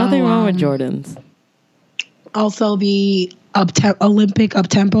 There's nothing wrong with Jordans. Also, the Olympic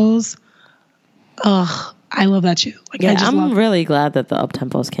up-tempos. Ugh, I love that shoe. Like, yeah, I'm really glad that the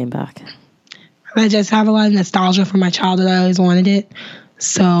up-tempos came back. I just have a lot of nostalgia from my childhood. I always wanted it.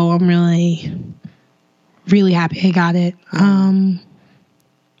 So I'm really, really happy I got it.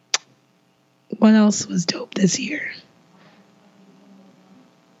 What else was dope this year?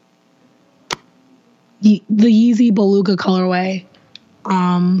 The Yeezy Beluga colorway.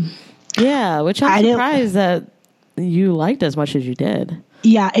 Yeah, which I'm surprised that you liked as much as you did.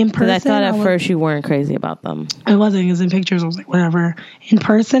 Yeah, in person. I thought at first you weren't crazy about them. I wasn't, because in pictures I was like, whatever. In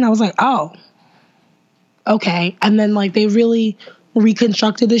person, I was like, oh, okay. And then like they really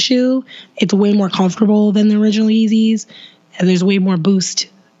reconstructed the shoe. It's way more comfortable than the original Yeezys. And there's way more boost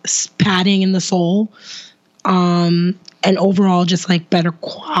padding in the sole. And overall just like better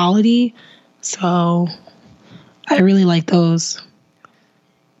quality. So I really like those.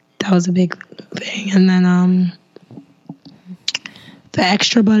 That was a big thing. And then the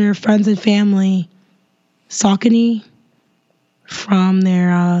Extra Butter Friends and Family Saucony from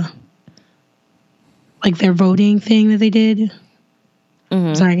their their voting thing that they did.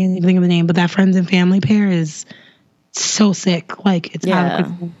 Sorry, I can't even think of the name, but that Friends and Family pair is so sick. Like, it's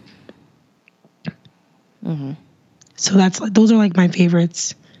adequate. So those are like my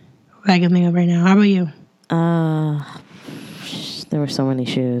favorites that I can think of right now. How about you? There were so many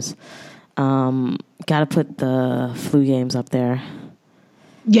shoes. Gotta put the flu games up there.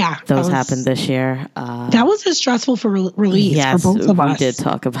 Yeah. Those happened this year. That was a stressful release for both of us. We did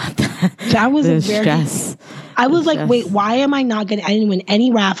talk about that. That was a very stress. I was like, wait, why am I not getting? I didn't win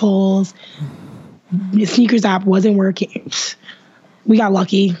any raffles. The sneakers app wasn't working. We got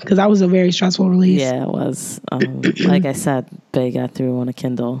lucky because that was a very stressful release. Yeah, it was. Like I said, Bay got through on a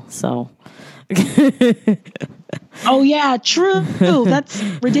Kindle, so. Oh yeah, true. That's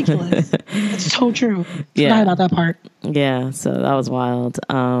ridiculous. That's so true. Forgot about that part. Yeah, so that was wild.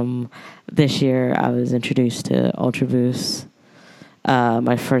 This year I was introduced to Ultra Boost.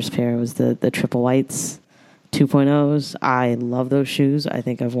 My first pair was the Triple Whites 2.0s. I love those shoes. I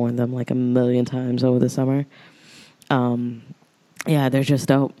think I've worn them like a million times over the summer. Yeah, they're just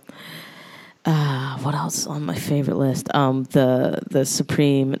dope. What else on my favorite list? The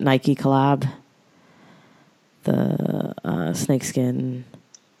Supreme Nike collab. The snakeskin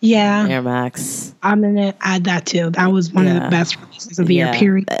Air Max. I'm gonna add that too. That was one of the best releases of the year,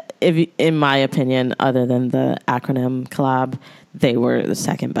 period. In my opinion, other than the Acronym collab, they were the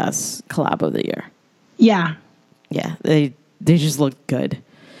second best collab of the year. Yeah. They just looked good.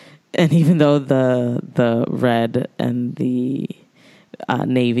 And even though the red and the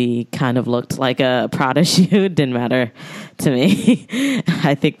navy kind of looked like a Prada shoe, it didn't matter to me.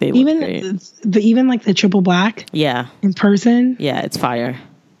 I think they looked great. Even like the triple black. Yeah. In person. Yeah, it's fire.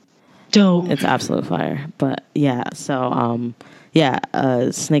 Dope. It's absolute fire. But yeah, so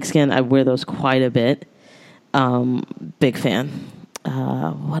snakeskin, I wear those quite a bit. Big fan.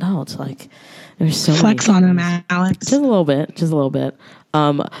 What else? Like, there's so flex on them, Alex. Just a little bit.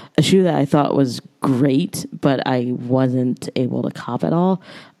 A shoe that I thought was great, but I wasn't able to cop at all.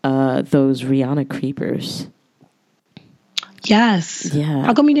 Those Rihanna Creepers. Yes. Yeah.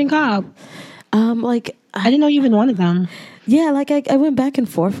 How come you didn't cop? I didn't know you even wanted them. Yeah, like I went back and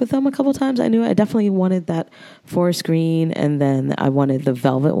forth with them a couple times. I knew I definitely wanted that forest green, and then I wanted the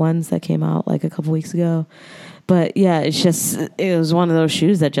velvet ones that came out like a couple weeks ago. But yeah, it was one of those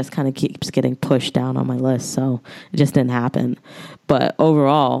shoes that just kind of keeps getting pushed down on my list, so it just didn't happen. But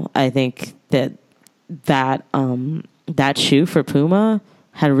overall, I think that shoe for Puma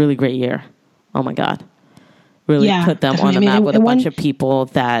had a really great year. Oh my God. Really put them on the map with a bunch of people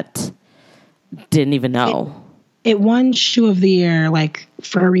that didn't even know. It won shoe of the year, like,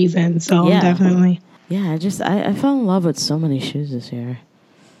 for a reason. So definitely. Yeah, I fell in love with so many shoes this year.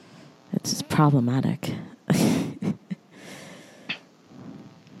 It's just problematic.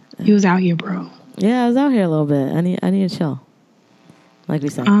 You was out here, bro. Yeah, I was out here a little bit. I need to chill. Like we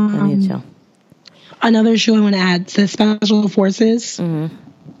said, I need to chill. Another shoe I want to add, the Special Forces. Mm-hmm.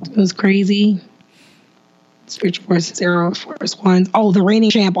 It was crazy. Spiritual Forces, Aero Force Ones. Oh, the reigning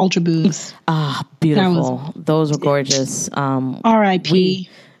champ Ultra Boost. Ah, beautiful. Those were gorgeous. R.I.P.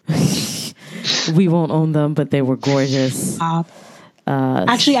 We won't own them, but they were gorgeous.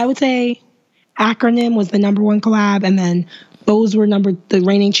 Actually, I would say Acronym was the number one collab, and then those were the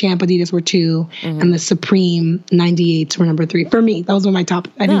reigning champ Adidas were 2, and the Supreme 98s were number 3. For me, those were my top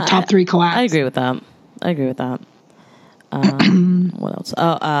 3 collabs. I agree with that. What else?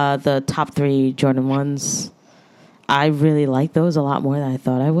 The top 3 Jordan 1s. I really like those a lot more than I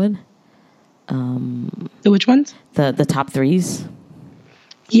thought I would. The which ones? The top 3s.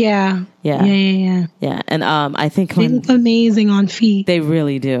 Yeah. Yeah. And I think they look amazing on feet. They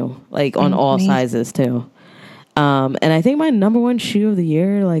really do, like on all sizes too. And I think my number one shoe of the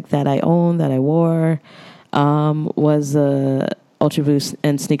year, like that I own, that I wore, was the Ultra Boost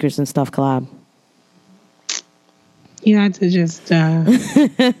and Sneakers and Stuff collab. You had to just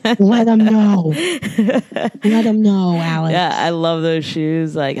let them know. Let them know, Alex. Yeah, I love those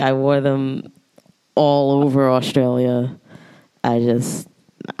shoes. Like, I wore them all over Australia.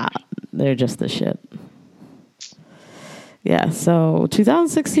 They're just the shit. Yeah, so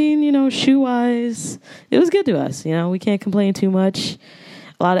 2016, shoe-wise, it was good to us. We can't complain too much.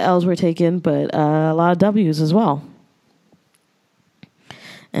 A lot of L's were taken, but a lot of W's as well.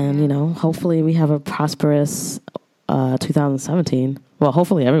 And, hopefully we have a prosperous 2017. Well,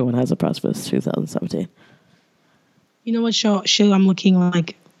 hopefully everyone has a prosperous 2017. You know what show I'm looking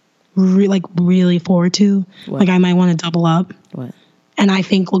really forward to? What? Like I might want to double up. What? And I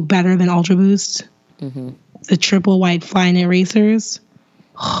think look better than Ultra Boost. Mm-hmm. The triple white Flyknit racers.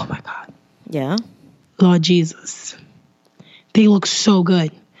 Oh my God. Yeah? Lord Jesus. They look so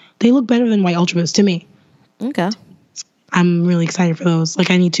good. They look better than white Ultra Boost to me. Okay. I'm really excited for those. Like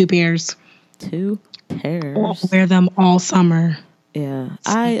I need 2 pairs. 2 pairs? I'll wear them all summer. Yeah.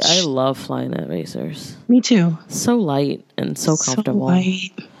 I love Flyknit racers. Me too. So light and so comfortable. So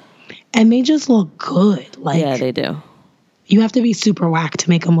light. And they just look good. Like, yeah, they do. You have to be super whack to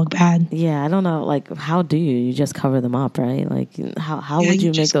make them look bad. Yeah, I don't know. Like, how do you? You just cover them up, right? Like, how would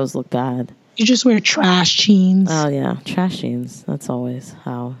you make those look bad? You just wear trash jeans. Oh, yeah. Trash jeans. That's always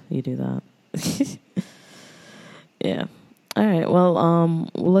how you do that. Yeah. All right. Well,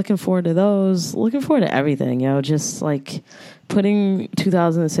 looking forward to those. Looking forward to everything, just like putting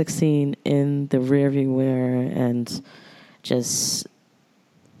 2016 in the rearview mirror and just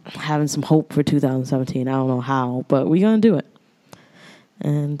having some hope for 2017. I don't know how, but we're going to do it.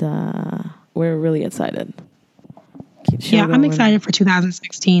 And we're really excited. Yeah, I'm excited for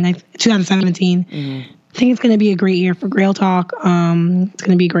 2016, 2017. Mm-hmm. I think it's going to be a great year for Grail Talk. It's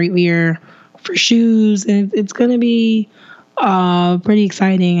going to be a great year for shoes, and it's going to be pretty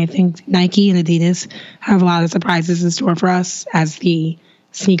exciting. I think Nike and Adidas have a lot of surprises in store for us as the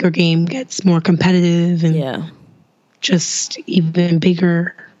sneaker game gets more competitive and just even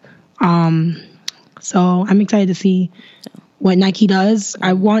bigger. So I'm excited to see what Nike does.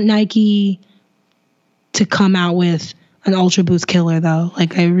 I want Nike to come out with an Ultra Boost killer, though.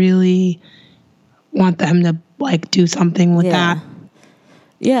 Like, I really want them to like do something with that.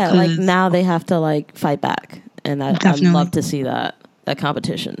 Yeah, like now they have to like fight back, and I'd love to see that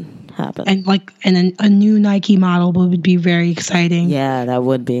competition happen. And a new Nike model would be very exciting. Yeah, that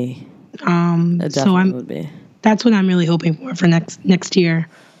would be. It definitely would be. That's what I'm really hoping for next year.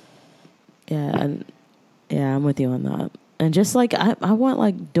 Yeah, I'm with you on that. And just like I want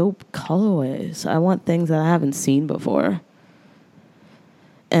like dope colorways. I want things that I haven't seen before.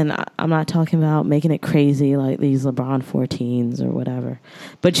 And I'm not talking about making it crazy like these LeBron 14s or whatever,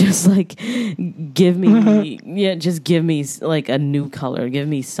 but just like give me like a new color. Give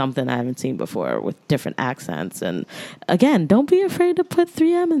me something I haven't seen before with different accents. And again, don't be afraid to put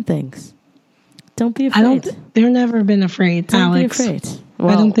 3M in things. Don't be afraid. They've never been afraid, don't Alex. Be afraid. Well,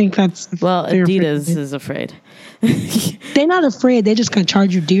 I don't think that's... Well, Adidas is afraid. They're not afraid. They're just going to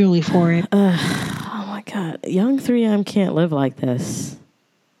charge you dearly for it. Oh, my God. Young 3M can't live like this.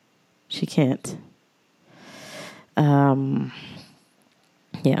 She can't. Yeah.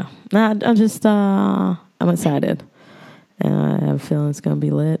 Nah, I'm just... I'm excited. And I have a feeling it's going to be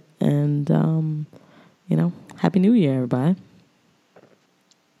lit. And, Happy New Year, everybody.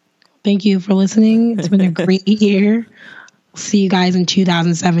 Thank you for listening. It's been a great year. See you guys in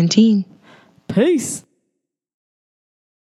 2017. Peace.